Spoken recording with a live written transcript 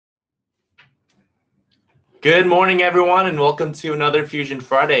Good morning, everyone, and welcome to another Fusion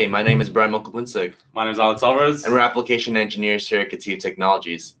Friday. My name is Brian Mokulwinsig. My name is Alex Alvarez. And we're application engineers here at KETIV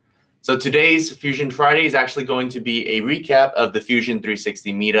Technologies. So today's Fusion Friday is actually going to be a recap of the Fusion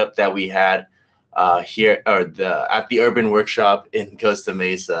 360 meetup that we had here at the Urban Workshop in Costa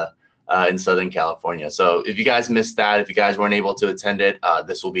Mesa in Southern California. So if you guys missed that, if you guys weren't able to attend it,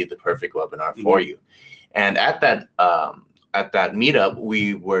 this will be the perfect webinar for you. And at that meetup,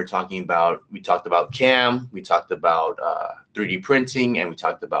 we talked about CAM, we talked about 3D printing, and we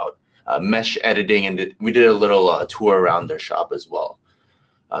talked about mesh editing, and we did a little tour around their shop as well.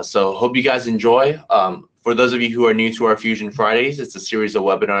 So hope you guys enjoy. For those of you who are new to our Fusion Fridays, it's a series of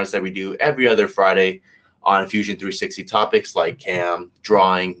webinars that we do every other Friday on Fusion 360 topics like CAM,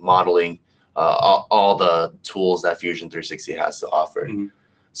 drawing, modeling, all the tools that Fusion 360 has to offer.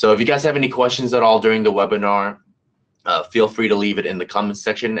 So if you guys have any questions at all during the webinar, feel free to leave it in the comments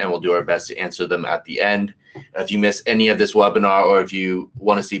section, and we'll do our best to answer them at the end. If you miss any of this webinar, or if you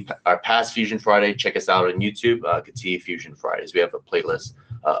want to see our past Fusion Friday, check us out on YouTube, KETIV Fusion Fridays. We have a playlist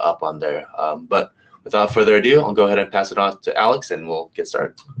up on there. But without further ado, I'll go ahead and pass it on to Alex, and we'll get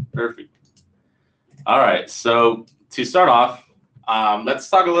started. Perfect. All right. So to start off, let's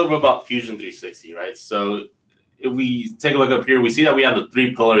talk a little bit about Fusion 360, right? So if we take a look up here, we see that we have the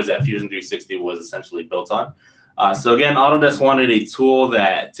 3 pillars that Fusion 360 was essentially built on. So again, Autodesk wanted a tool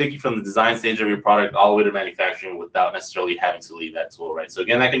that took you from the design stage of your product all the way to manufacturing without necessarily having to leave that tool, right? So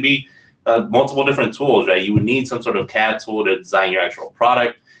again, that can be multiple different tools, right? You would need some sort of CAD tool to design your actual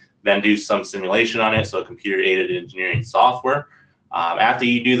product, then do some simulation on it, so computer-aided engineering software. After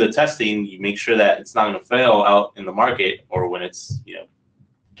you do the testing, you make sure that it's not going to fail out in the market, or when it's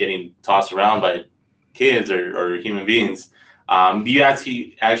getting tossed around by kids or human beings. You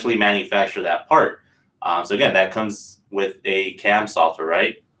actually manufacture that part. So again, that comes with a CAM software,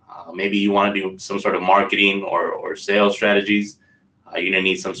 right? Maybe you want to do some sort of marketing or sales strategies. You're going to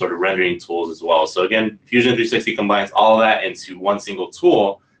need some sort of rendering tools as well. So again, Fusion 360 combines all of that into one single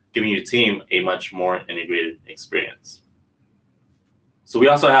tool, giving your team a much more integrated experience. So we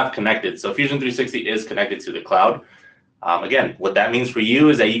also have connected. So Fusion 360 is connected to the cloud. Again, what that means for you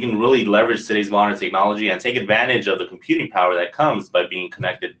is that you can really leverage today's modern technology and take advantage of the computing power that comes by being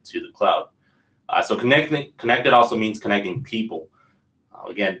connected to the cloud. So connected also means connecting people.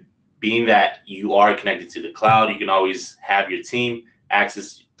 Again, being that you are connected to the cloud, you can always have your team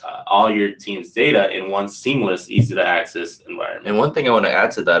access all your team's data in one seamless, easy to access environment. And one thing I want to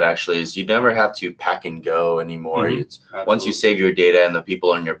add to that actually is you never have to pack and go anymore. Once you save your data and the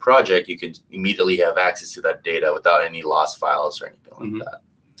people on your project, you can immediately have access to that data without any lost files or anything like that.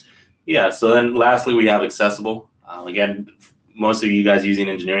 Yeah, so then lastly, we have accessible. Again, most of you guys using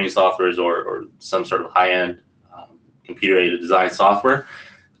engineering softwares or some sort of high-end computer-aided design software.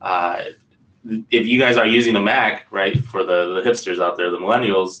 If you guys are using a Mac, right, for the hipsters out there, the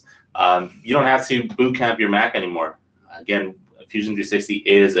millennials, you don't have to boot camp your Mac anymore. Again, Fusion 360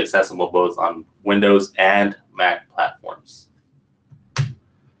 is accessible both on Windows and Mac platforms.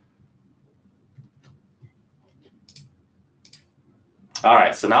 All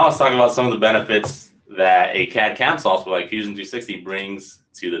right, so now let's talk about some of the benefits that a CAD CAM software like Fusion 360 brings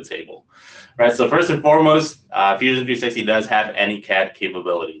to the table. Right, so first and foremost, Fusion 360 does have any CAD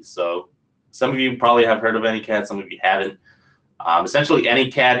capabilities. So some of you probably have heard of any CAD, some of you haven't. Essentially, any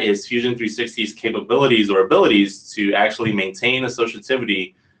CAD is Fusion 360's capabilities or abilities to actually maintain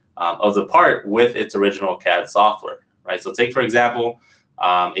associativity of the part with its original CAD software. Right, so take for example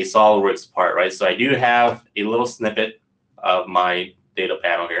a SolidWorks part. Right, so I do have a little snippet of my data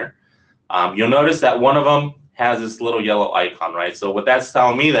panel here. You'll notice that one of them has this little yellow icon, right? So what that's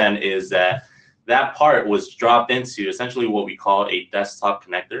telling me then is that that part was dropped into essentially what we call a desktop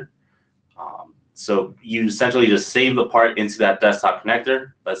connector. So you essentially just save the part into that desktop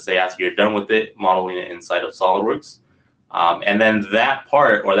connector, let's say after you're done with it, modeling it inside of SolidWorks. And then that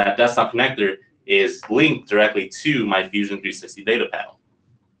part or that desktop connector is linked directly to my Fusion 360 data panel.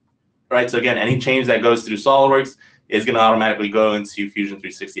 Right, so again, any change that goes through SolidWorks is going to automatically go into Fusion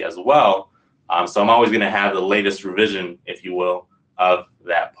 360 as well. So I'm always going to have the latest revision, if you will, of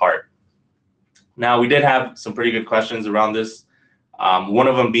that part. Now, we did have some pretty good questions around this. One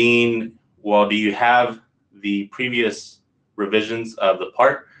of them being, well, do you have the previous revisions of the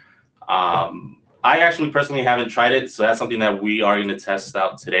part? I actually personally haven't tried it, so that's something that we are going to test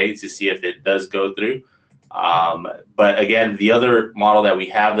out today to see if it does go through. But again, the other model that we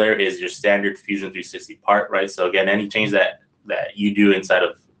have there is your standard Fusion 360 part, right? So again, any change that you do inside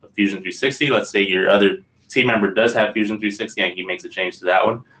of Fusion 360, let's say your other team member does have Fusion 360 and he makes a change to that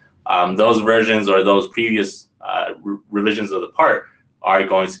one, those versions or those previous revisions of the part are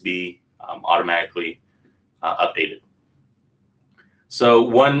going to be automatically updated. So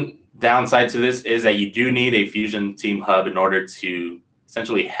one downside to this is that you do need a Fusion Team Hub in order to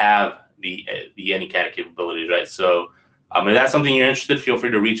essentially have the AnyCAD capabilities, right? So if that's something you're interested, feel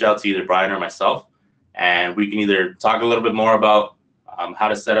free to reach out to either Brian or myself, and we can either talk a little bit more about how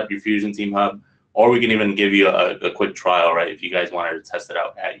to set up your Fusion Team Hub, or we can even give you a quick trial, right, if you guys wanted to test it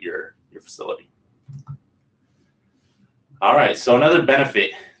out at your facility. All right, so another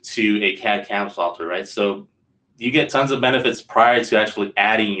benefit to a CAD CAM software, right? So you get tons of benefits prior to actually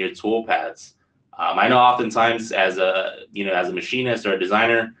adding your toolpaths. I know oftentimes as a machinist or a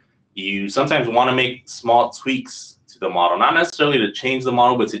designer, you sometimes want to make small tweaks to the model, not necessarily to change the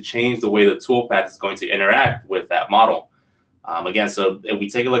model, but to change the way the toolpath is going to interact with that model. Again, so if we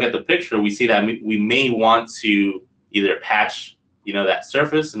take a look at the picture, we see that we may want to either patch, that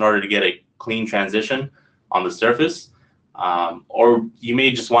surface in order to get a clean transition on the surface, or you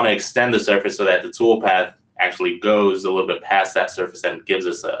may just want to extend the surface so that the toolpath actually goes a little bit past that surface and gives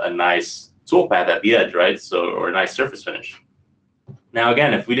us a nice toolpath at the edge, right? So, or a nice surface finish. Now,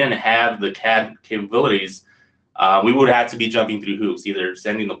 again, if we didn't have the CAD capabilities, we would have to be jumping through hoops, either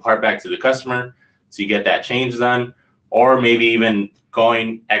sending the part back to the customer to get that change done, or maybe even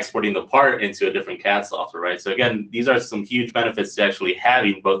exporting the part into a different CAD software, right? So again, these are some huge benefits to actually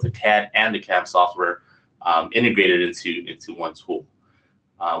having both the CAD and the CAM software integrated into one tool.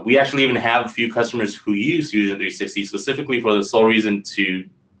 We actually even have a few customers who use Fusion 360 specifically for the sole reason to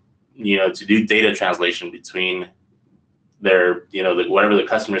do data translation between their, whatever the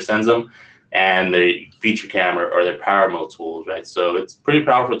customer sends them and the feature camera or their power mode tools, right? So it's a pretty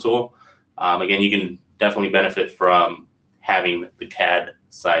powerful tool. Again, you can definitely benefit from having the CAD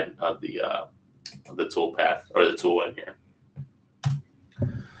side of the toolpath or the tool in here.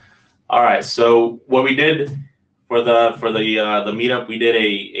 All right, so what we did for the meetup, we did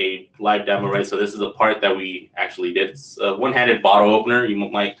a live demo, right? So this is a part that we actually did. It's a one-handed bottle opener. You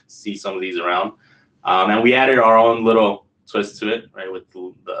might see some of these around, and we added our own little twist to it, right? With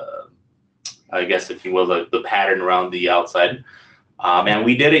the I guess if you will, the pattern around the outside. And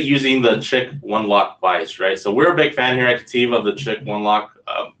we did it using the Chick One Lock vise, right? So we're a big fan here at KETIV of the Chick One Lock.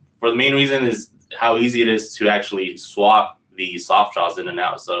 For the main reason is how easy it is to actually swap the soft jaws in and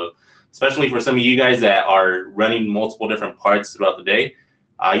out. So especially for some of you guys that are running multiple different parts throughout the day,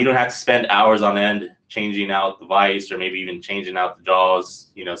 you don't have to spend hours on end changing out the vise or maybe even changing out the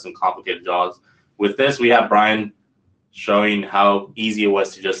jaws, some complicated jaws. With this, we have Brian showing how easy it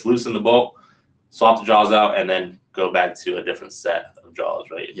was to just loosen the bolt, swap the jaws out, and then go back to a different set of jaws,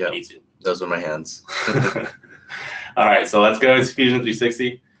 right? Yeah, those are my hands. All right, so let's go to Fusion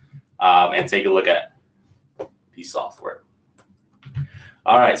 360 and take a look at the software.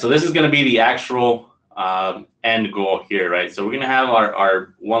 All right, so this is going to be the actual end goal here, right? So we're going to have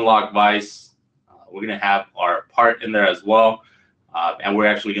our one lock vise. We're going to have our part in there as well, and we're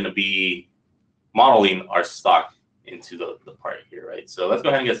actually going to be modeling our stock into the part here, right? So let's go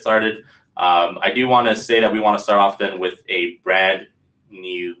ahead and get started. I do want to say that we want to start off then with a brand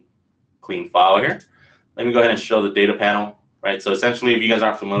new clean file here. Let me go ahead and show the data panel, right? So essentially, if you guys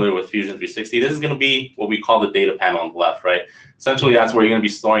aren't familiar with Fusion 360, this is going to be what we call the data panel on the left, right? Essentially, that's where you're going to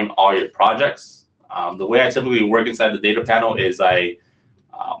be storing all your projects. The way I typically work inside the data panel is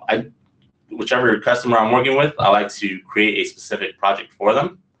whichever customer I'm working with, I like to create a specific project for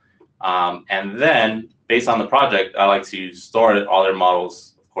them. And then based on the project, I like to store all their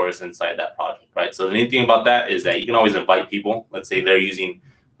models, of course, inside that project, right? So the neat thing about that is that you can always invite people. Let's say they're using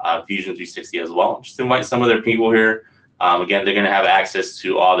Fusion 360 as well. Just invite some of their people here. Again, they're going to have access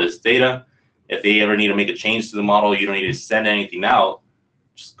to all this data. If they ever need to make a change to the model, you don't need to send anything out.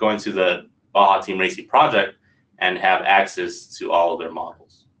 Just go into the Baja Team Racing project and have access to all of their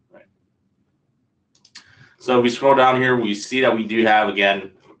models, right? So if we scroll down here, we see that we do have,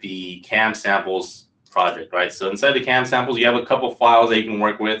 again, the CAM samples project, right? So inside the CAM samples, you have a couple files that you can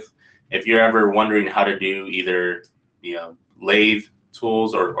work with. If you're ever wondering how to do either, lathe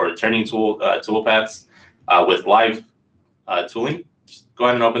tools or turning toolpaths with live tooling, just go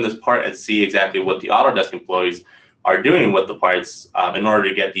ahead and open this part and see exactly what the Autodesk employees are doing with the parts in order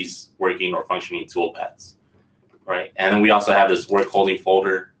to get these working or functioning toolpaths, right? And then we also have this work holding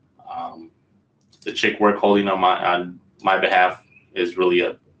folder. The Chick work holding on my behalf is really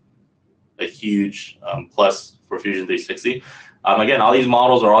a huge plus for Fusion 360. Again, all these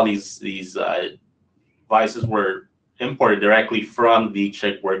models or all these devices were imported directly from the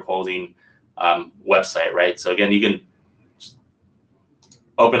Chick work holding website, right? So again, you can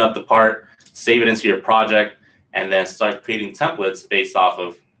open up the part, save it into your project, and then start creating templates based off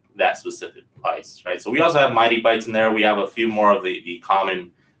of that specific device, right? So we also have Mighty Bytes in there. We have a few more of the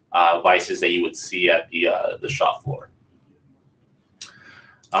common vices that you would see at the shop floor.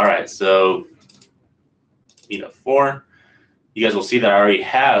 All right, so Meetup 4, you guys will see that I already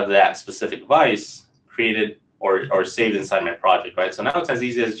have that specific vice created or saved inside my project, right? So now it's as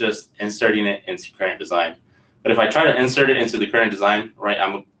easy as just inserting it into current design. But if I try to insert it into the current design, right,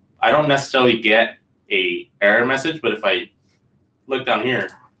 I don't necessarily get a error message, but if I look down here,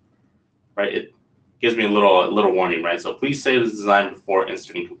 right, it gives me a little warning, right? So please save this design before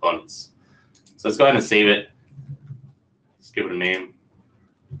inserting components. So let's go ahead and save it. Let's give it a name.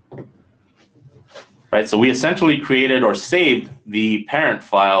 Right, so we essentially created or saved the parent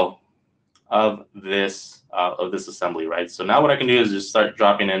file of this assembly, right? So now what I can do is just start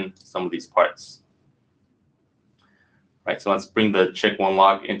dropping in some of these parts. Right, so let's bring the chick one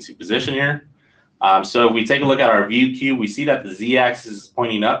lock into position here. So if we take a look at our view cube, we see that the z-axis is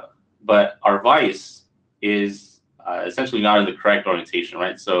pointing up, but our vice is essentially not in the correct orientation,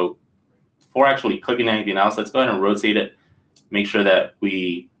 right? So before actually clicking anything else, let's go ahead and rotate it. Make sure that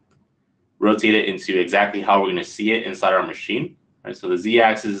we rotate it into exactly how we're going to see it inside our machine. Right? So the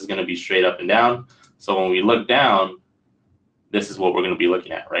z-axis is going to be straight up and down. So when we look down, this is what we're going to be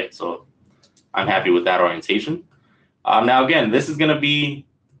looking at, right? So I'm happy with that orientation. Now again, this is going to be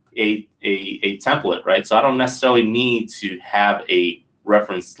a template, right? So I don't necessarily need to have a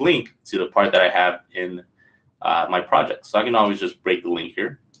reference link to the part that I have in my project. So I can always just break the link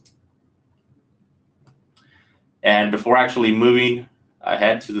here. And before actually moving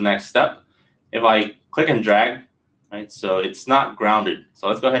ahead to the next step, if I click and drag, right, so it's not grounded. So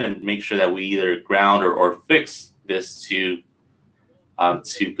let's go ahead and make sure that we either ground or fix this to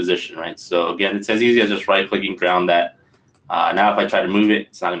position, right? So again, it's as easy as just right-clicking, ground that. Now if I try to move it,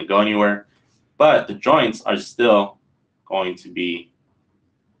 it's not going to go anywhere. But the joints are still going to be,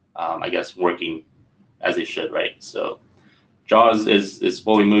 I guess, working as they should, right? So jaws is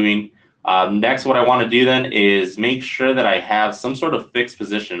fully moving. Next, what I want to do then is make sure that I have some sort of fixed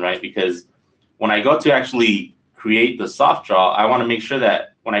position, right? Because when I go to actually create the soft jaw, I want to make sure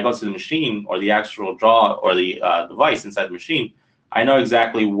that when I go to the machine or the actual jaw or the device inside the machine, I know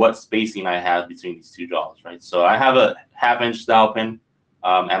exactly what spacing I have between these two jaws, right? So I have a 1/2" dowel pin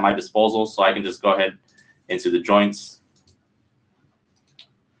at my disposal, so I can just go ahead into the joints,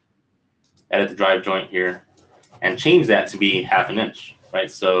 edit the drive joint here, and change that to be 1/2 inch,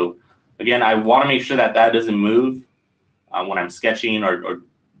 right? So again, I want to make sure that that doesn't move when I'm sketching or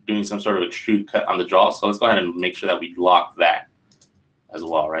doing some sort of extrude cut on the jaw. So let's go ahead and make sure that we lock that as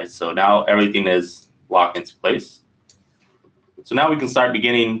well, right? So now everything is locked into place. So now we can start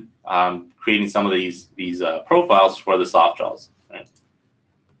beginning creating some of these profiles for the soft jaws, right?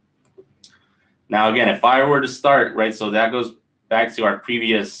 Now again, if I were to start, right, so that goes back to our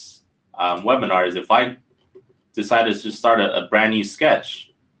previous webinars. If I decided to start a brand new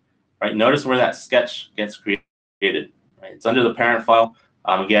sketch, right, notice where that sketch gets created, right? It's under the parent file.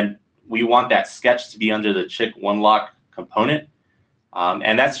 Again, we want that sketch to be under the chick one lock component.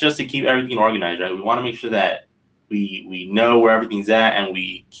 And that's just to keep everything organized, right? We want to make sure that we know where everything's at and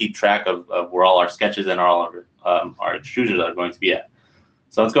we keep track of where all our sketches and all our extrusions are going to be at.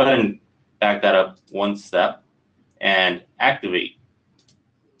 So let's go ahead and back that up one step and activate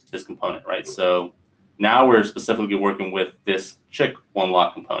this component, right? So now we're specifically working with this chick one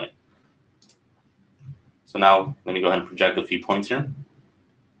lock component. So now let me go ahead and project a few points here.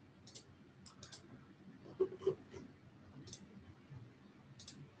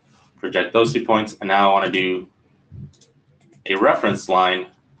 Project those 2 points, and now I want to do a reference line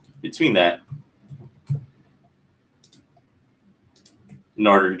between that in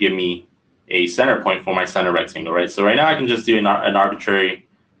order to give me a center point for my center rectangle, right? So right now I can just do an arbitrary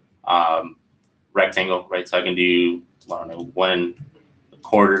rectangle, right? So I can do, I don't know,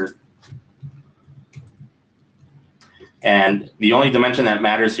 1/4. And the only dimension that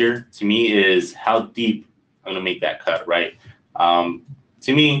matters here to me is how deep I'm going to make that cut, right?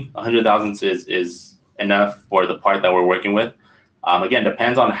 To me, 100 thousandths is enough for the part that we're working with. Again,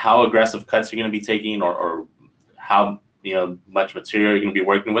 depends on how aggressive cuts you're going to be taking or how much material you're going to be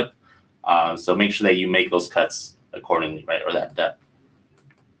working with. So make sure that you make those cuts accordingly, right, or that depth.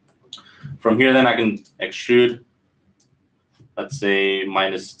 From here, then I can extrude, let's say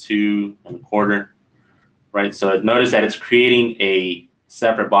 -2 1/4, right? So notice that it's creating a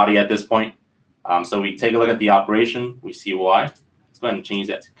separate body at this point. So we take a look at the operation, we see why. Let's go ahead and change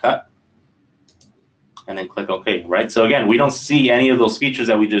that to cut, and then click OK, right? So again, we don't see any of those features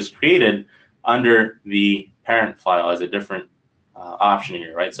that we just created under the parent file as a different option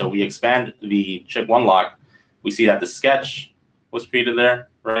here, right? So we expand the chick one lock, we see that the sketch was created there,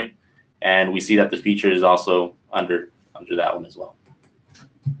 right? And we see that the feature is also under that one as well.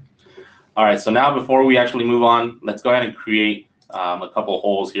 All right, so now before we actually move on, let's go ahead and create a couple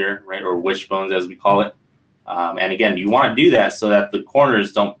holes here, right, or wishbones as we call it. And again, you want to do that so that the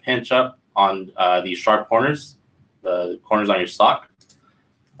corners don't pinch up on these sharp corners, the corners on your stock,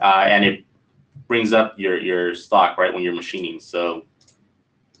 and it brings up your stock, right, when you're machining. So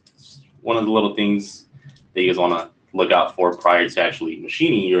one of the little things that you guys want to look out for prior to actually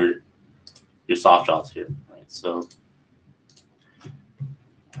machining your soft jaws here, right? So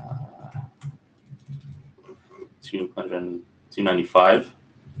 295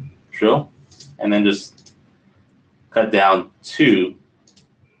 drill, and then just cut down to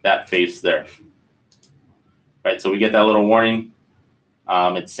that face there. Right, so we get that little warning.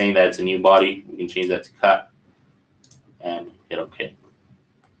 It's saying that it's a new body. We can change that to cut and hit OK.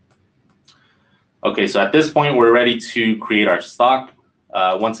 Okay, so at this point, we're ready to create our stock.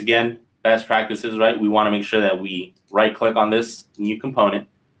 Once again, best practices, right? We want to make sure that we right-click on this new component.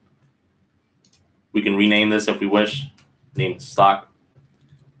 We can rename this if we wish, name it stock.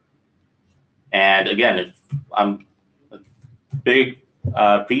 And again, if I'm a big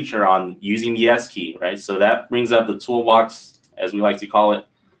preacher on using the S key, right? So that brings up the toolbox, as we like to call it.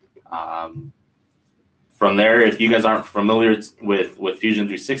 From there, if you guys aren't familiar with Fusion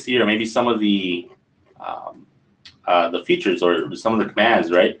 360 or maybe some of the features or some of the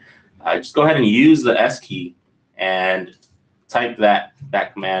commands, right? Just go ahead and use the S key and type that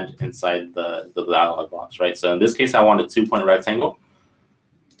command inside the dialog box, right? So in this case, I want a 2-point rectangle.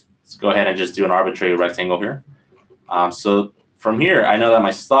 Let's go ahead and just do an arbitrary rectangle here. So from here, I know that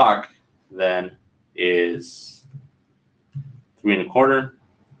my stock then is 3 1/4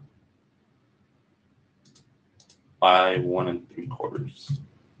 by 1 3/4.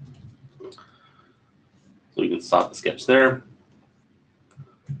 So we can stop the sketch there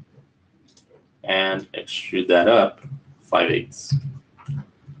and extrude that up 5/8.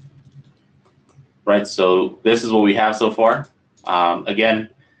 Right, so this is what we have so far. Again,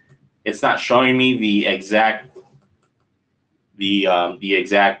 it's not showing me the exact, I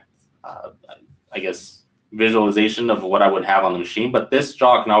guess, visualization of what I would have on the machine, but this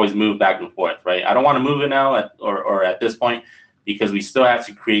jaw can always move back and forth, right? I don't want to move it now or at this point because we still have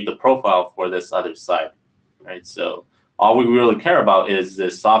to create the profile for this other side, right? So all we really care about is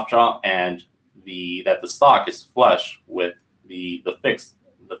this soft jaw and that the stock is flush with the fixed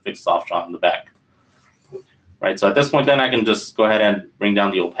soft jaw in the back, right? So at this point, then I can just go ahead and bring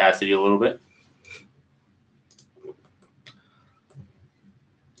down the opacity a little bit,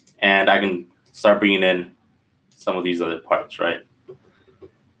 and I can start bringing in some of these other parts, right?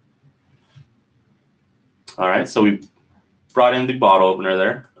 All right, so we brought in the bottle opener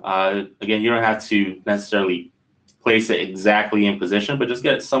there. Again, you don't have to necessarily place it exactly in position, but just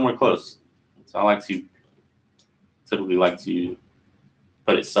get it somewhere close. So I typically like to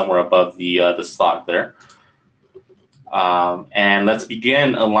put it somewhere above the stock there. And let's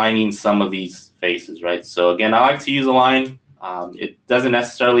begin aligning some of these faces, right? So again, I like to use a line. It doesn't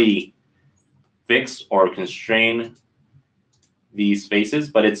necessarily fix or constrain these faces,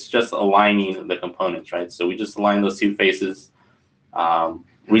 but it's just aligning the components, right? So we just align those two faces.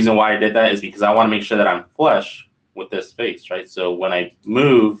 Reason why I did that is because I want to make sure that I'm flush with this face, right? So when I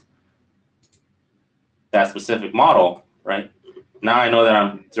move that specific model, right, now I know that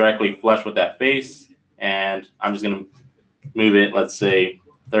I'm directly flush with that face, and I'm just going to move it, let's say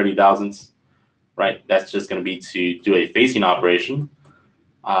 30 thousandths, right? That's just going to be to do a facing operation.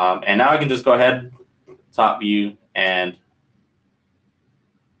 And now I can just go ahead, top view, and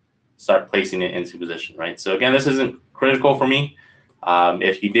start placing it into position, right? So again, this isn't critical for me.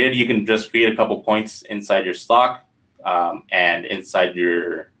 If you did, you can just create a couple points inside your stock and inside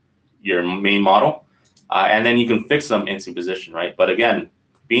your main model, and then you can fix them into position, right? But again,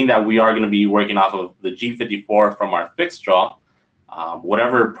 being that we are going to be working off of the G54 from our fixed jaw,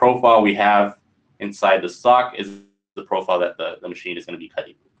 whatever profile we have inside the stock is the profile that the machine is going to be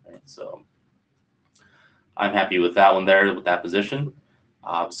cutting, right? So I'm happy with that one there, with that position.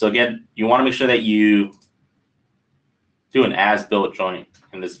 So again, you want to make sure that you do an as-built joint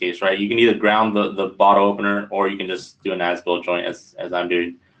in this case, right? You can either ground the bottle opener, or you can just do an as-built joint as I'm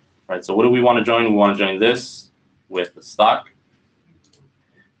doing, right? So what do we want to join? We want to join this with the stock.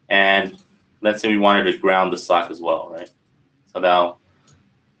 And let's say we wanted to ground the stock as well, right? So now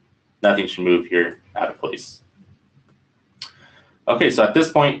nothing should move here out of place. Okay, so at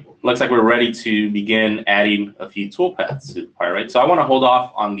this point, looks like we're ready to begin adding a few toolpaths to the part, right? So I want to hold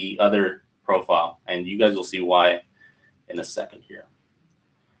off on the other profile, and you guys will see why in a second here.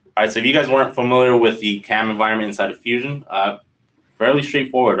 All right, so if you guys weren't familiar with the CAM environment inside of Fusion, fairly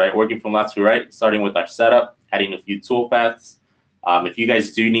straightforward, right? Working from left to right, starting with our setup, adding a few toolpaths, If you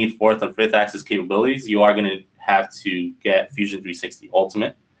guys do need 4th and 5th axis capabilities, you are going to have to get Fusion 360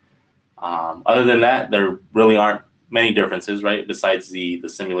 Ultimate. Other than that, there really aren't many differences, right? Besides the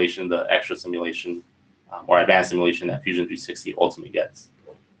simulation, the extra simulation or advanced simulation that Fusion 360 Ultimate gets.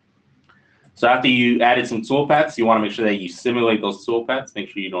 So after you added some toolpaths, you want to make sure that you simulate those toolpaths. Make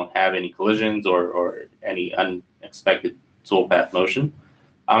sure you don't have any collisions or any unexpected toolpath motion.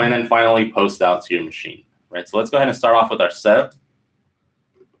 And then finally, post out to your machine, right? So let's go ahead and start off with our setup.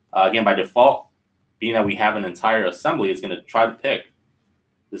 Again, by default, being that we have an entire assembly, it's going to try to pick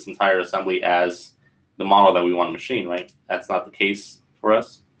this entire assembly as the model that we want to machine, right? That's not the case for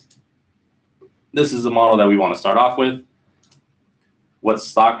us. This is the model that we want to start off with. What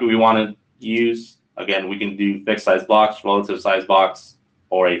stock do we want to use? Again, we can do fixed size blocks, relative size blocks,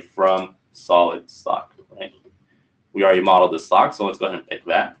 or a from solid stock, right? We already modeled the stock, so let's go ahead and pick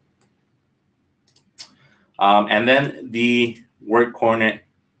that. And then the work coordinate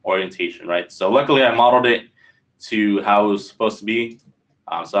orientation, right? So luckily I modeled it to how it was supposed to be,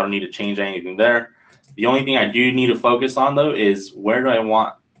 so I don't need to change anything there. The only thing I do need to focus on though is where do I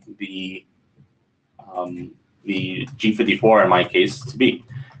want the G54 in my case to be.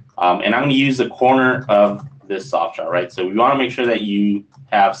 And I'm going to use the corner of this soft shot, right? So we want to make sure that you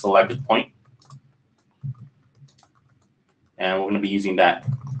have selected point. And we're going to be using that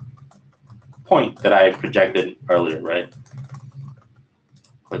point that I projected earlier, right?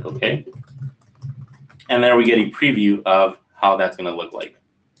 Click OK. And there we get a preview of how that's going to look like.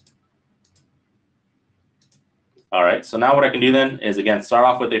 All right, so now what I can do then is, again, start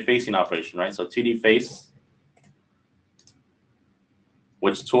off with a facing operation, right? So 2D face.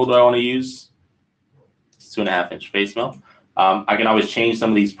 Which tool do I want to use? It's 2.5-inch face mill. I can always change some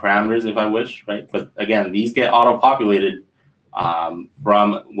of these parameters if I wish, right? But again, these get auto-populated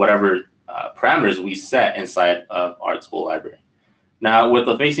from whatever parameters we set inside of our tool library. Now, with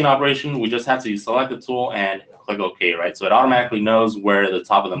the facing operation, we just have to select the tool and click OK, right? So it automatically knows where the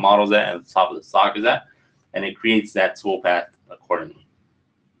top of the model is at and the top of the stock is at, and it creates that toolpath accordingly.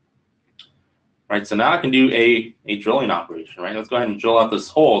 Right, so now I can do a drilling operation, right? Let's go ahead and drill out this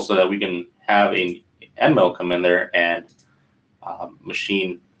hole so that we can have an end mill come in there and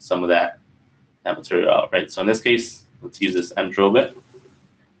machine some of that material out, right? So in this case, let's use this end drill bit.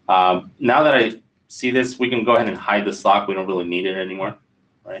 Now that I see this, we can go ahead and hide the stock. We don't really need it anymore,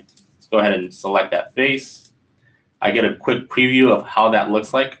 right? Let's go ahead and select that face. I get a quick preview of how that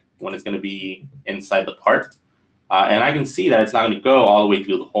looks like when it's going to be inside the part. And I can see that it's not going to go all the way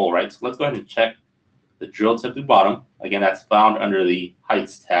through the hole, right? So let's go ahead and check the drill tip to bottom. Again, that's found under the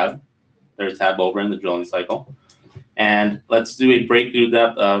heights tab. There's a tab over in the drilling cycle. And let's do a breakthrough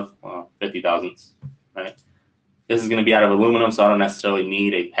depth of 50 thousandths, right? This is going to be out of aluminum, so I don't necessarily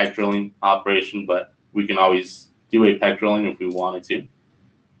need a peg drilling operation, but we can always do a peg drilling if we wanted to.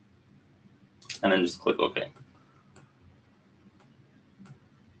 And then just click OK.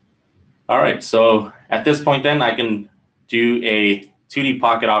 All right, so at this point then I can do a 2D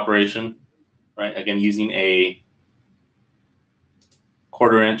pocket operation, right? Again, using a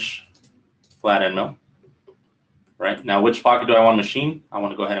 1/4-inch flat end mill, right? Now, which pocket do I want to machine? I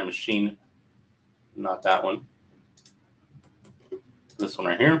want to go ahead and machine, not that one, this one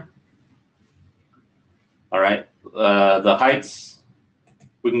right here. All right, the heights,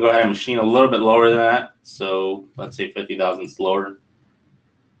 we can go ahead and machine a little bit lower than that. So let's say 50 thousandths lower.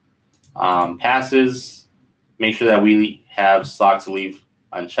 Passes, make sure that we have stock to leave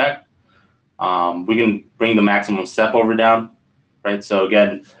unchecked. We can bring the maximum step over down, right? So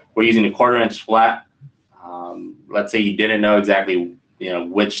again, we're using a 1/4-inch flat. Let's say you didn't know exactly,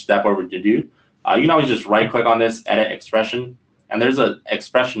 which step over to do. You can always just right-click on this, edit expression, and there's an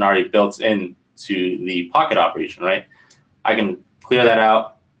expression already built in to the pocket operation, right? I can clear that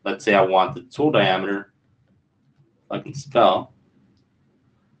out. Let's say I want the tool diameter. I can spell.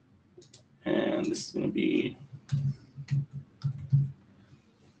 And this is going to be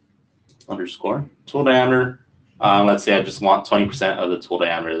underscore tool diameter. Let's say I just want 20% of the tool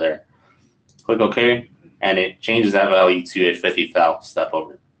diameter there. Click OK, and it changes that value to a 50 thou step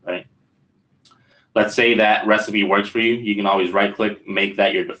over, right? Let's say that recipe works for you. You can always right-click, make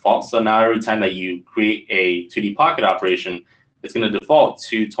that your default. So now every time that you create a 2D pocket operation, it's going to default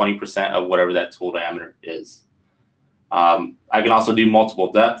to 20% of whatever that tool diameter is. I can also do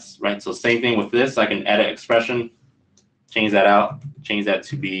multiple depths, right? So same thing with this. I can edit expression, change that out, change that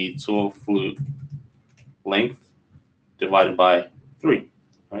to be tool flute length divided by 3,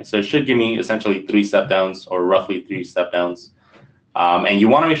 right? So it should give me essentially 3 step downs, or roughly 3 step downs. And you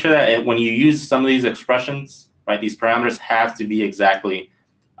want to make sure that when you use some of these expressions, right, these parameters have to be exactly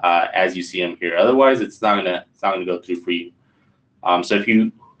as you see them here. Otherwise, it's not gonna go through for you. So if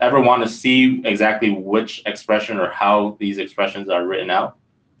you ever want to see exactly which expression or how these expressions are written out,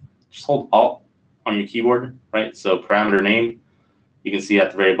 just hold Alt on your keyboard, right? So parameter name, you can see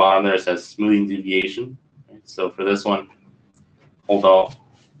at the very bottom there it says smoothing deviation. Right? So for this one, hold Alt.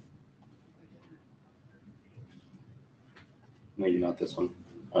 Maybe not this one.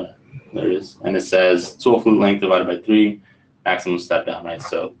 There it is. And it says tool flute length divided by 3, maximum step down, right?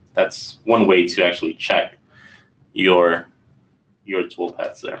 So that's one way to actually check your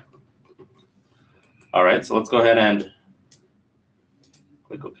toolpaths there. All right, so let's go ahead and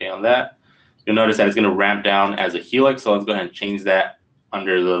click OK on that. You'll notice that it's going to ramp down as a helix, so let's go ahead and change that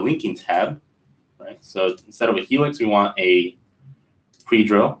under the linking tab. Right, so instead of a helix, we want a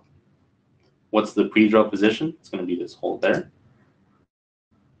pre-drill. What's the pre-drill position? It's going to be this hole there.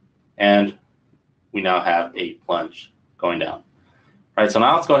 And we now have a plunge going down. All right, so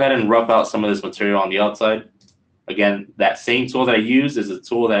now let's go ahead and rough out some of this material on the outside. Again, that same tool that I use is a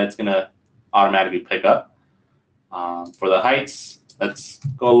tool that it's going to automatically pick up. For the heights, let's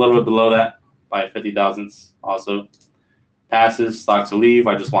go a little bit below that by 50 thousandths. Also, passes, stock to leave,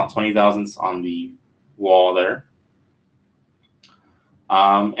 I just want 20 thousandths on the wall there.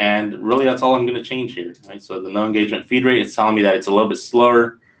 And really, that's all I'm going to change here. Right? So the no engagement feed rate is telling me that it's a little bit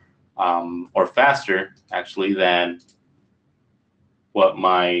slower or faster, actually, than what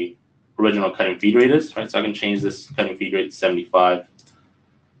my original cutting feed rate is. Right? So I can change this cutting feed rate to 75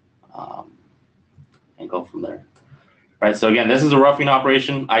 and go from there. Right? So again, this is a roughing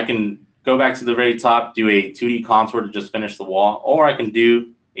operation. I can go back to the very top, do a 2D contour to just finish the wall, or I can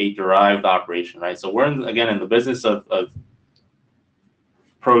do a derived operation. Right? So we're again in the business of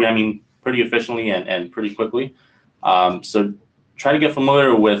programming pretty efficiently and pretty quickly. So try to get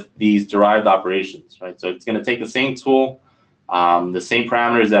familiar with these derived operations, right? So it's going to take the same tool, the same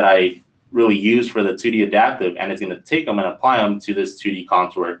parameters that I really use for the 2D adaptive, and it's going to take them and apply them to this 2D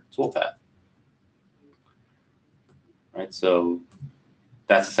contour toolpath. Right, so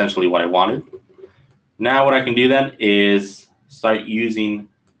that's essentially what I wanted. Now what I can do then is start using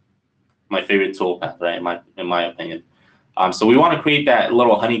my favorite toolpath, right? In my opinion. So we want to create that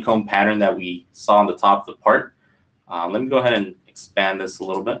little honeycomb pattern that we saw on the top of the part. Let me go ahead and expand this a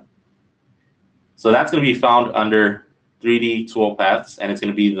little bit. So that's going to be found under 3D toolpaths, and it's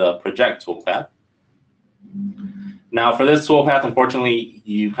going to be the project toolpath. Now for this toolpath, unfortunately,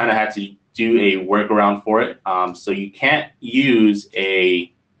 you kind of had to do a workaround for it. So you can't use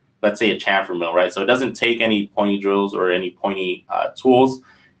let's say a chamfer mill, right? So it doesn't take any pointy drills or any pointy tools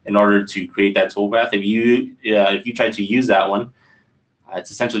in order to create that toolpath. If you try to use that one,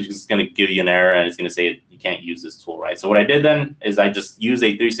 it's essentially just going to give you an error, and it's going to say you can't use this tool, right? So what I did then is I just used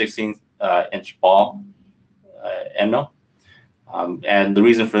a 3/16 inch ball end mill, and the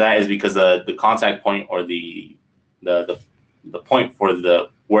reason for that is because the contact point or the point for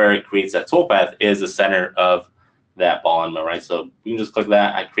where it creates that toolpath is the center of that ball end mill, right? So you can just click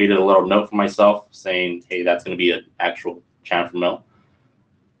that. I created a little note for myself saying, hey, that's going to be an actual chamfer mill.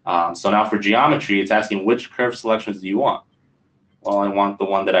 So now for geometry, it's asking which curve selections do you want? Well, I want the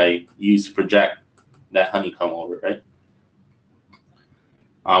one that I use to project that honeycomb over, right?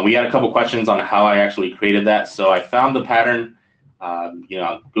 We had a couple questions on how I actually created that. So I found the pattern, on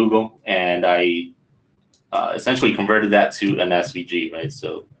Google, and I essentially converted that to an SVG, right?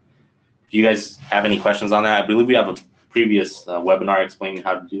 So if you guys have any questions on that, I believe we have a previous webinar explaining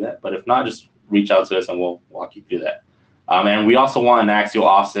how to do that. But if not, just reach out to us and we'll walk you through that. And we also want an axial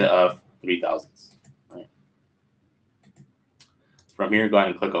offset of 3 thousandths. Right? From here, go ahead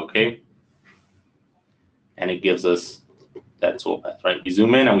and click OK. And it gives us that toolpath, right? We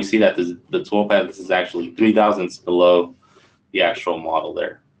zoom in and we see that the toolpath, this is actually 3 thousandths below the actual model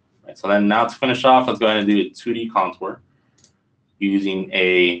there. Right? So then now to finish off, let's go ahead and do a 2D contour using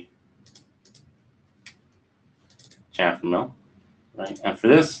a chamfer mill. Right? And for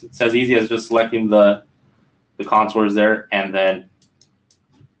this, it's as easy as just selecting the contours there and then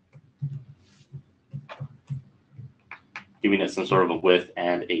giving it some sort of a width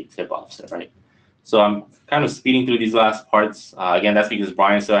and a tip offset, right? So I'm kind of speeding through these last parts. Again, that's because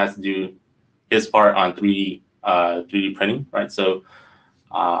Brian still has to do his part on 3D printing, right? So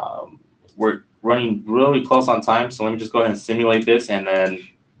we're running really close on time. So let me just go ahead and simulate this and then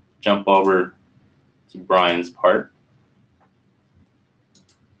jump over to Brian's part.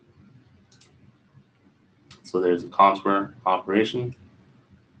 So there's a contour operation,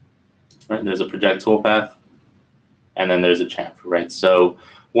 right? There's a project toolpath, and then there's a chamfer, right? So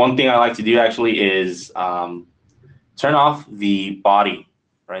one thing I like to do actually is turn off the body,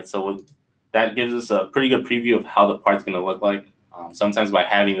 right? So that gives us a pretty good preview of how the part's going to look like. Sometimes by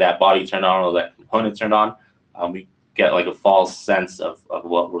having that body turned on or that component turned on, we get like a false sense of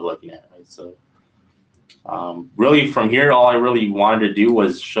what we're looking at, right? So really from here, all I really wanted to do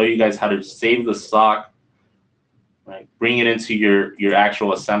was show you guys how to save the stock, right? Bring it into your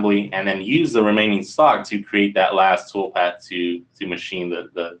actual assembly, and then use the remaining stock to create that last toolpath to machine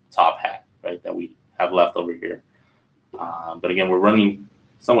the top hat, right, that we have left over here. But again, we're running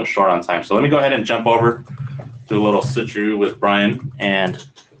somewhat short on time, so let me go ahead and jump over to a little switcheroo with Brian and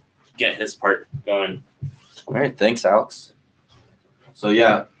get his part going. All right, thanks, Alex. So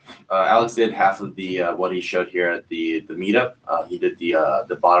yeah, Alex did half of the what he showed here at the meetup. He did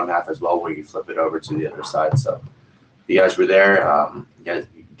the bottom half as well, where you flip it over to the other side. So if you guys were there, you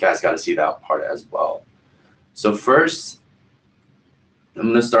guys got to see that part as well. So first, I'm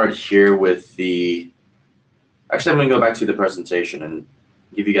going to start here with the. Actually, I'm going to go back to the presentation and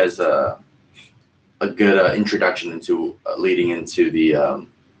give you guys a good introduction into leading into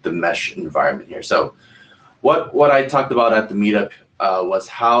the mesh environment here. So what I talked about at the meetup was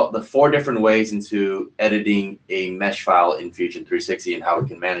how the 4 different ways into editing a mesh file in Fusion 360 and how we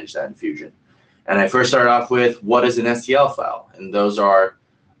can manage that in Fusion. And I first started off with what is an STL file, and those are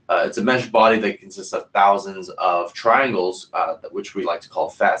it's a mesh body that consists of thousands of triangles, which we like to call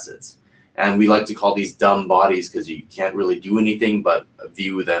facets. And we like to call these dumb bodies because you can't really do anything but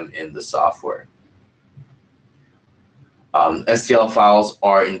view them in the software. STL files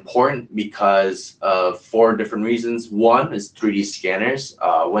are important because of 4 different reasons. One is 3D scanners.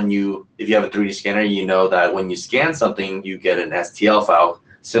 If you have a 3D scanner, you know that when you scan something, you get an STL file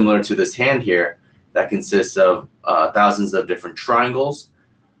similar to this hand here that consists of thousands of different triangles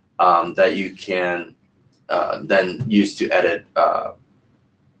that you can then use to edit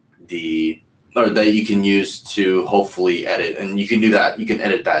that you can use to hopefully edit, and you can do that. You can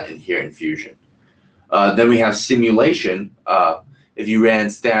edit that in here in Fusion. Then we have simulation. If you ran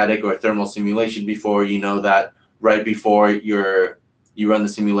static or thermal simulation before, you know that right before you run the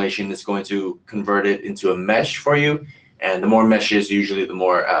simulation, it's going to convert it into a mesh for you. And the more meshes, usually the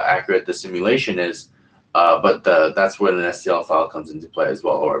more accurate the simulation is. But that's when an STL file comes into play as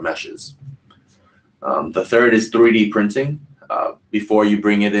well, or meshes. The third is 3D printing. Before you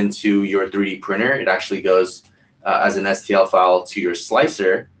bring it into your 3D printer, it actually goes as an STL file to your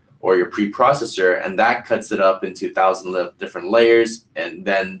slicer or your preprocessor, and that cuts it up into 1,000 different layers and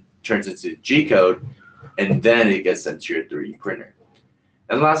then turns into G-code, and then it gets sent to your 3D printer.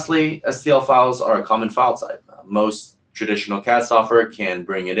 And lastly, STL files are a common file type. Most traditional CAD software can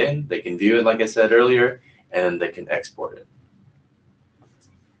bring it in, they can view it like I said earlier, and they can export it.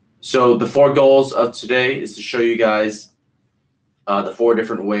 So the 4 goals of today is to show you guys the 4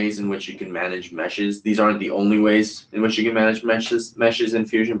 different ways in which you can manage meshes. These aren't the only ways in which you can manage meshes in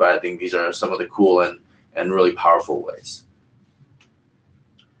Fusion, but I think these are some of the cool and really powerful ways.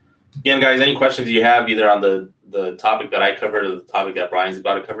 Again, guys, any questions you have either on the topic that I covered or the topic that Brian's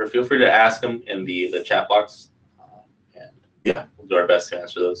about to cover, feel free to ask them in the chat box. And yeah, we'll do our best to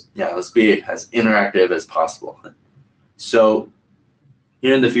answer those. Yeah, let's be as interactive as possible. So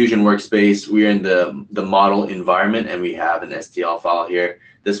here in the Fusion workspace, we're in the model environment, and we have an STL file here.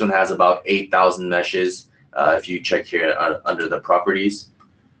 This one has about 8,000 meshes if you check here under the properties.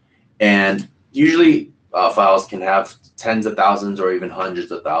 And usually files can have tens of thousands or even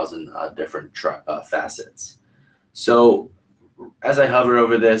hundreds of thousands different facets. So as I hover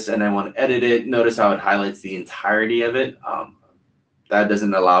over this and I want to edit it, notice how it highlights the entirety of it. That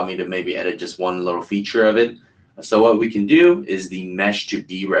doesn't allow me to maybe edit just one little feature of it. So what we can do is the mesh to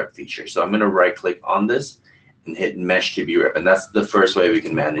brep feature. So I'm going to right click on this and hit mesh to brep, and that's the first way we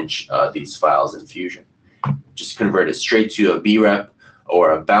can manage these files in Fusion. Just convert it straight to a brep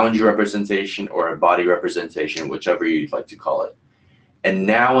or a boundary representation or a body representation, whichever you'd like to call it. And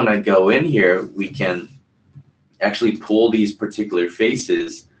now when I go in here, we can actually pull these particular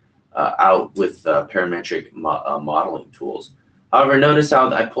faces out with parametric modeling tools. However, notice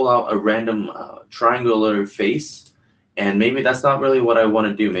how I pull out a random triangular face, and maybe that's not really what I want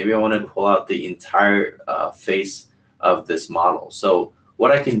to do. Maybe I want to pull out the entire face of this model. So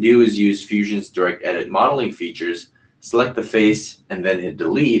what I can do is use Fusion's direct edit modeling features, select the face, and then hit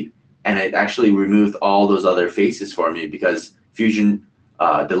delete, and it actually removed all those other faces for me because Fusion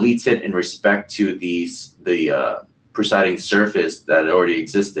deletes it in respect to the presiding surface that already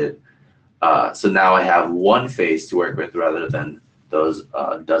existed. So now I have one face to work with rather than those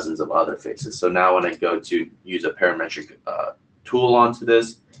dozens of other faces. So now when I go to use a parametric tool onto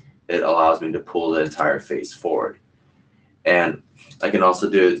this, it allows me to pull the entire face forward. And I can also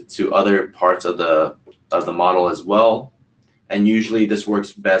do it to other parts of the model as well. And usually this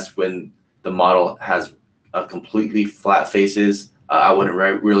works best when the model has completely flat faces. I wouldn't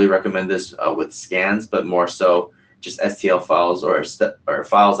really recommend this with scans, but more so just STL files or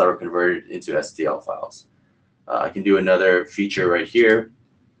files that were converted into STL files. I can do another feature right here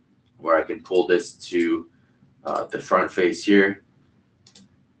where I can pull this to the front face here,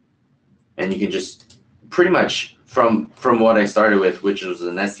 and you can just pretty much from what I started with, which was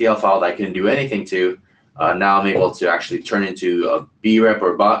an STL file that I couldn't do anything to, now I'm able to actually turn into a B-rep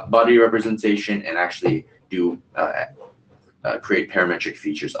or body representation and actually do create parametric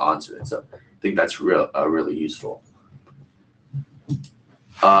features onto it. So I think that's really useful.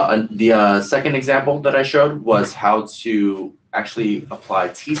 The second example that I showed was how to actually apply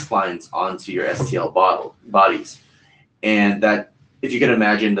T-splines onto your STL bodies. And that, if you can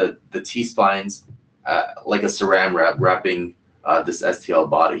imagine the T-splines like a saran wrap wrapping this STL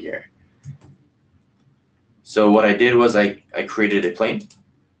body here. So what I did was I created a plane.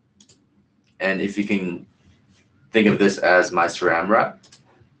 And if you can think of this as my saran wrap.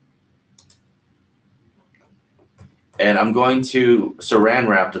 And I'm going to saran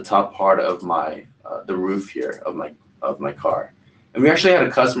wrap the top part of my the roof here of my car. And we actually had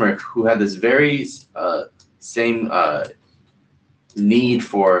a customer who had this very same need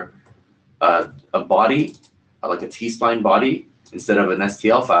for a body, like a T-spline body, instead of an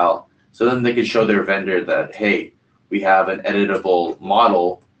STL file. So then they could show their vendor that, hey, we have an editable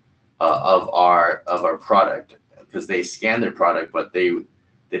model of our product, because they scanned their product, but they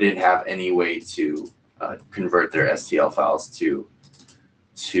didn't have any way to convert their STL files to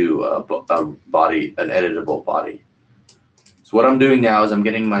a body, an editable body. So what I'm doing now is I'm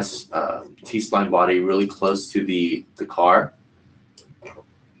getting my T-spline body really close to the car,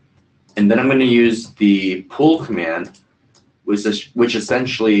 and then I'm going to use the pull command, which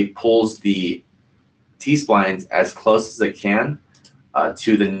essentially pulls the T-splines as close as it can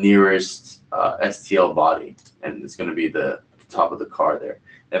to the nearest STL body, and it's going to be the top of the car there.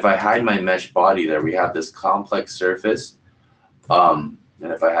 If I hide my mesh body there, we have this complex surface, and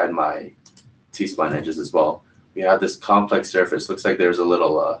if I hide my T-spline edges as well, we have this complex surface. Looks like there's a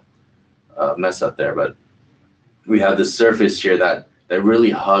little mess up there, but we have this surface here that really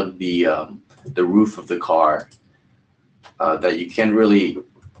hug the roof of the car, that you can really,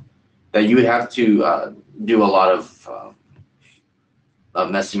 that you would have to do a lot of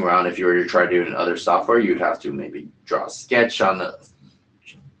messing around. If you were to try to do it in other software, you'd have to maybe draw a sketch on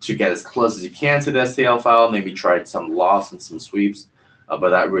to get as close as you can to the STL file, maybe try some loss and some sweeps, but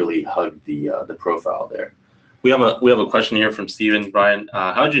that really hugged the profile there. We have a question here from Steven. Brian,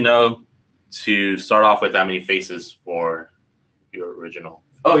 how did you know to start off with that many faces for your original?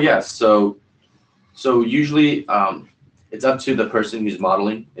 Oh yeah, so usually it's up to the person who's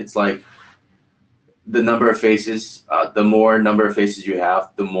modeling. It's like the number of faces, the more number of faces you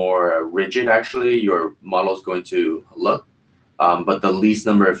have, the more rigid actually your model is going to look. But the least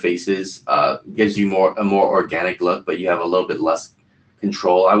number of faces gives you a more organic look, but you have a little bit less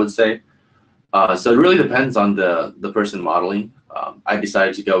control, I would say. So it really depends on the person modeling. I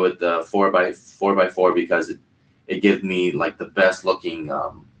decided to go with the 4x4 because it gives me like the best looking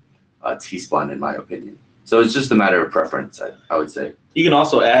T-spline in my opinion. So it's just a matter of preference, I would say. You can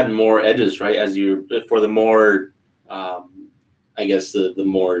also add more edges, right? As for the more, I guess the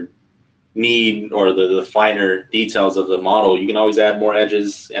more need or the finer details of the model, you can always add more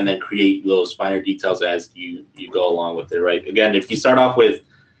edges and then create those finer details as you go along with it, right? Again, if you start off with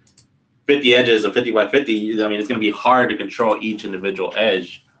 50 edges of 50 by 50, I mean, it's going to be hard to control each individual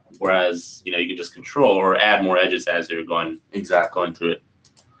edge, whereas you can just control or add more edges as you're going through it.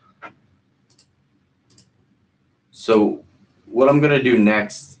 So what I'm going to do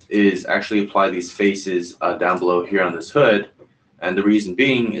next is actually apply these faces down below here on this hood. And the reason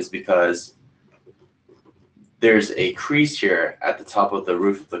being is because there's a crease here at the top of the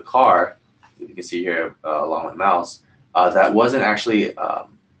roof of the car, you can see here along my mouse, that wasn't actually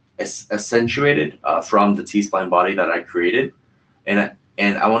accentuated from the T-spline body that I created. And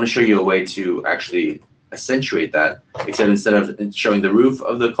I want to show you a way to actually accentuate that, except instead of showing the roof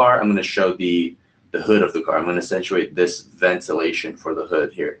of the car, I'm going to show the hood of the car. I'm going to accentuate this ventilation for the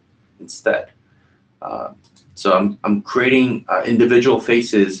hood here instead. So I'm creating individual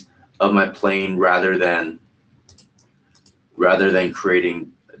faces of my plane rather than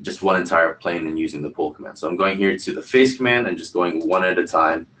creating just one entire plane and using the pull command. So I'm going here to the face command and just going one at a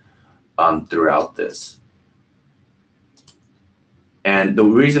time throughout this. And the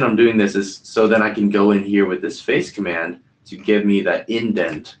reason I'm doing this is so then I can go in here with this face command to give me that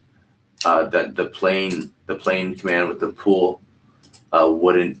indent that the plane command with the pull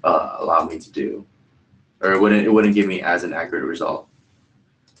wouldn't allow me to do, or it wouldn't give me as an accurate result.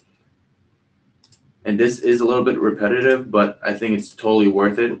 And this is a little bit repetitive, but I think it's totally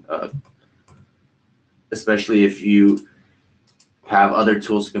worth it. especially if you have other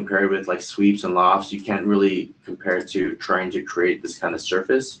tools to compare with, like sweeps and lofts. You can't really compare to trying to create this kind of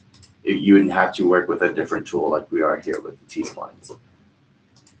surface. You would have to work with a different tool like we are here with the T-splines.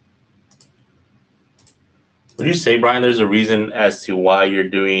 Would you say, Brian, there's a reason as to why you're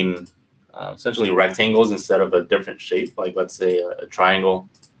doing essentially rectangles instead of a different shape, like let's say a triangle?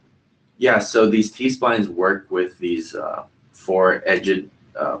 Yeah, so these T-splines work with these four-edged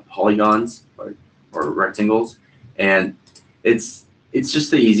polygons or rectangles, and it's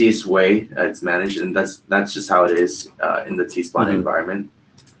just the easiest way it's managed, and that's just how it is in the T-spline environment.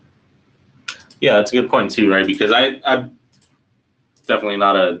 Yeah, that's a good point too, right? Because I'm definitely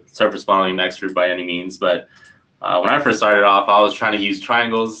not a surface modeling expert by any means, but when I first started off, I was trying to use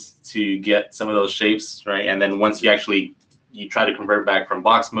triangles to get some of those shapes, right? And then once you try to convert back from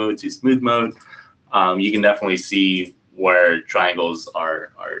box mode to smooth mode, you can definitely see where triangles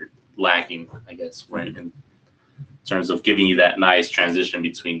are lacking, I guess, right? In terms of giving you that nice transition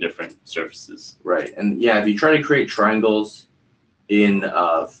between different surfaces. Right, and yeah, if you try to create triangles in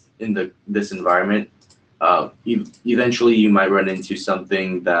this environment, eventually you might run into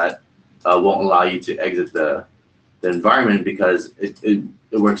something that won't allow you to exit the environment, because it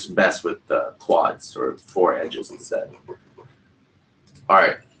works best with the quads or four edges instead. All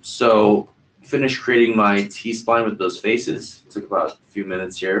right, so finished creating my T-spline with those faces. It took about a few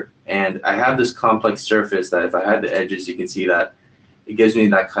minutes here, and I have this complex surface that if I had the edges, you can see that it gives me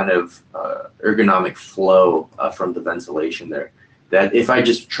that kind of ergonomic flow from the ventilation there, that if I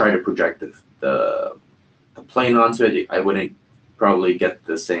just try to project the plane onto it, I wouldn't probably get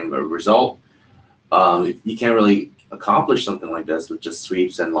the same result. You can't really accomplish something like this with just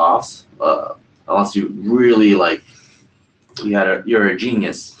sweeps and lofts, unless you really you're a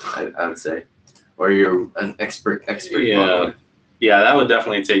genius, I would say, or you're an expert. Yeah, yeah, that would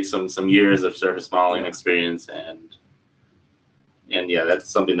definitely take some years of surface modeling experience, and yeah, that's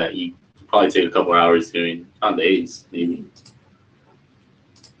something that you probably take a couple hours doing on days, maybe.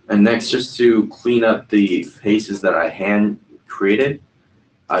 And next, just to clean up the faces that I hand created,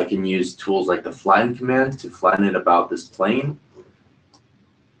 I can use tools like the flatten command to flatten it about this plane.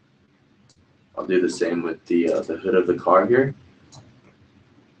 I'll do the same with the hood of the car here.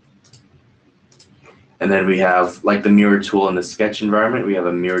 And then we have, like the mirror tool in the sketch environment, we have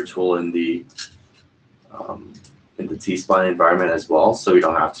a mirror tool in the T-spline environment as well, so we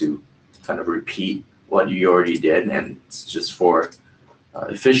don't have to kind of repeat what you already did, and it's just for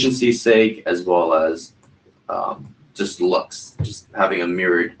efficiency's sake, as well as just looks. Just having a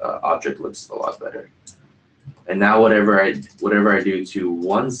mirrored object looks a lot better. And now whatever I do to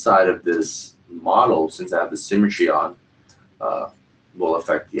one side of this model, since I have the symmetry on, will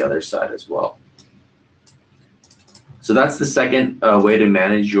affect the other side as well. So that's the second way to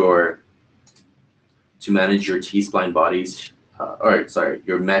manage your T-spline bodies, or sorry,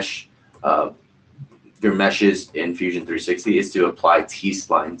 your meshes in Fusion 360, is to apply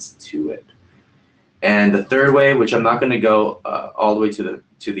T-splines to it. And the third way, which I'm not going to go all the way to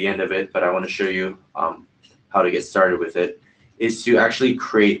the end of it, but I want to show you how to get started with it, is to actually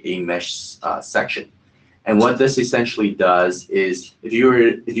create a mesh section. And what this essentially does is, if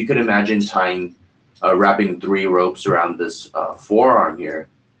you could imagine wrapping 3 ropes around this forearm here.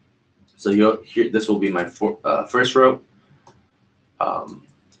 So this will be my first rope.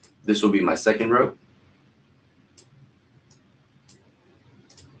 This will be my second rope.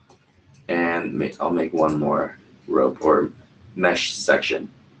 And I'll make one more rope or mesh section.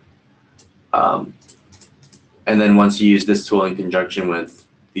 And then once you use this tool in conjunction with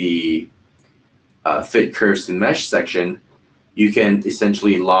the fit curves to mesh section, you can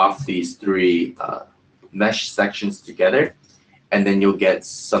essentially loft these 3 mesh sections together, and then you'll get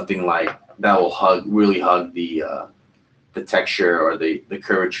something like that will really hug the texture or the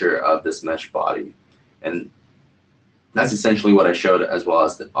curvature of this mesh body. And that's essentially what I showed as well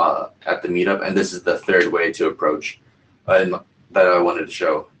as at the meetup, and this is the third way to approach that I wanted to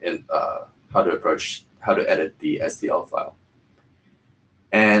show in how to edit the STL file.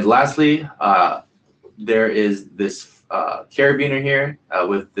 And lastly, there is this carabiner here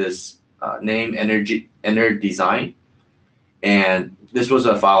with this name Enter Design, and this was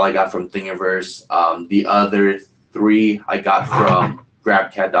a file I got from Thingiverse. The other 3 I got from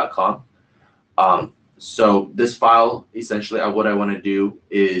grabcat.com. So this file, essentially, what I want to do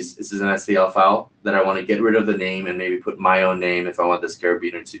is, this is an STL file that I want to get rid of the name and maybe put my own name if I want this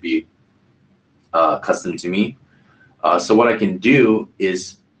carabiner to be custom to me. So what I can do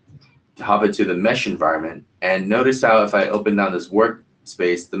is hop it to the mesh environment, and notice how if I open down this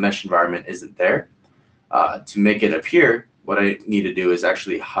workspace, the mesh environment isn't there. To make it appear, what I need to do is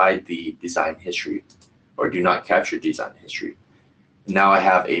actually hide the design history. or do not capture design history. Now I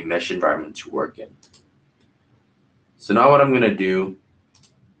have a mesh environment to work in. So now what I'm going to do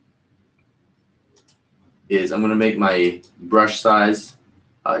is I'm going to make my brush size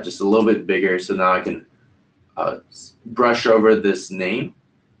just a little bit bigger, so now I can brush over this name.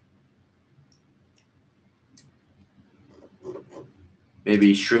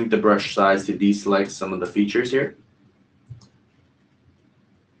 Maybe shrink the brush size to deselect some of the features here.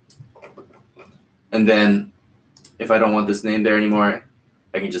 And then if I don't want this name there anymore,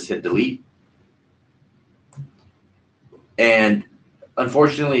 I can just hit delete. And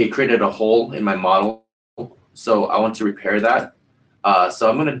unfortunately, it created a hole in my model, so I want to repair that. So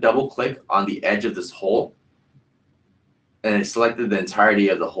I'm going to double click on the edge of this hole, and it selected the entirety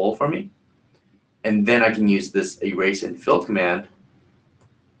of the hole for me. And then I can use this erase and fill command,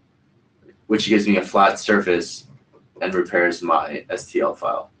 which gives me a flat surface and repairs my STL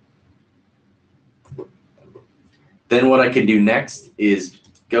file. Then what I can do next is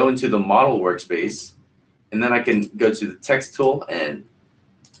go into the model workspace, and then I can go to the text tool and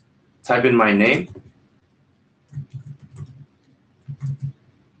type in my name.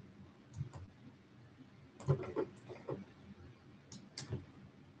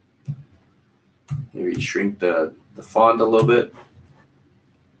 Maybe shrink the font a little bit.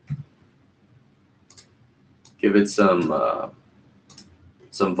 Give it some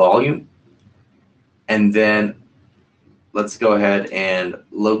volume, and then let's go ahead and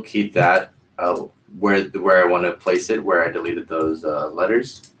locate that where I want to place it, where I deleted those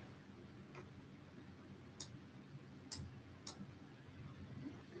letters.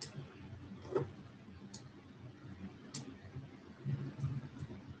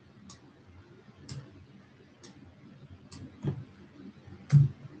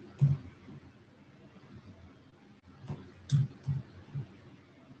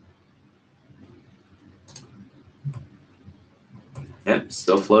 Yep,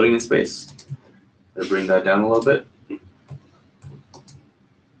 still floating in space. I'll bring that down a little bit.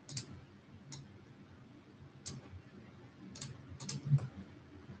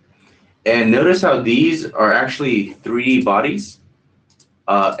 And notice how these are actually 3D bodies,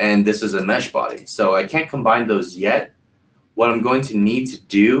 and this is a mesh body. So I can't combine those yet. What I'm going to need to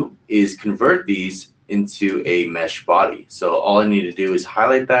do is convert these into a mesh body. So all I need to do is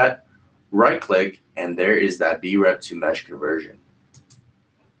highlight that, right click, and there is that brep to mesh conversion.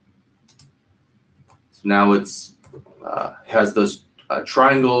 So now it's has those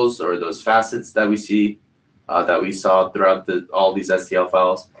triangles or those facets that we see that we saw throughout all these STL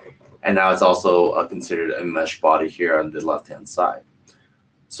files, and now it's also considered a mesh body here on the left-hand side.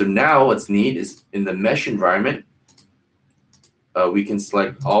 So now what's neat is in the mesh environment, we can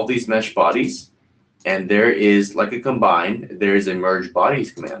select all these mesh bodies, and there is, like a combine, there is a merge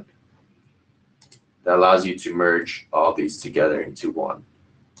bodies command that allows you to merge all these together into one.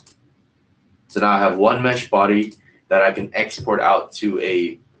 So now I have one mesh body that I can export out to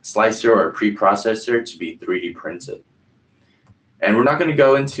a slicer or a preprocessor to be 3D printed. And we're not going to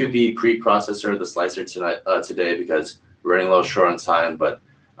go into the preprocessor or the slicer today because we're running a little short on time, but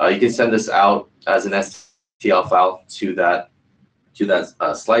you can send this out as an STL file to that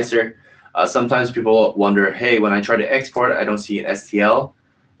slicer. Sometimes people wonder, hey, when I try to export, I don't see an STL.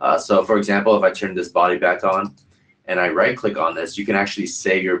 So for example, if I turn this body back on and I right click on this, you can actually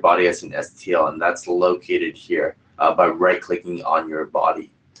save your body as an STL, and that's located here by right clicking on your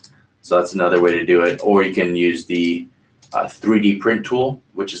body. So that's another way to do it. Or you can use the 3D print tool,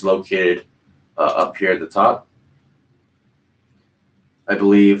 which is located up here at the top. I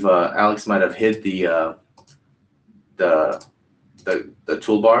believe Alex might have hit the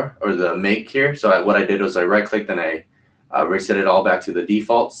toolbar or the make here. So what I did was I right clicked and I reset it all back to the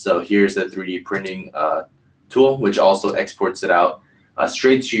default. So here's the 3D printing tool, which also exports it out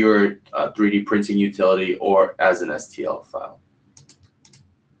straight to your 3D printing utility or as an STL file.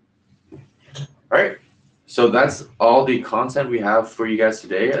 All right, so that's all the content we have for you guys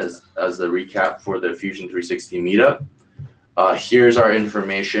today as the recap for the Fusion 360 meetup. Here's our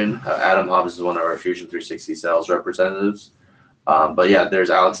information. Adam Hobbs is one of our Fusion 360 sales representatives. But yeah, there's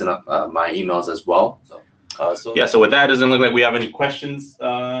Alex and my emails as well. So with that, it doesn't look like we have any questions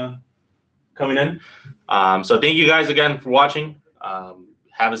coming in. So thank you guys again for watching.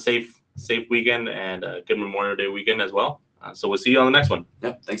 Have a safe weekend and a good Memorial Day weekend as well. So we'll see you on the next one.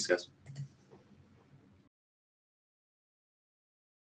 Yep, thanks guys.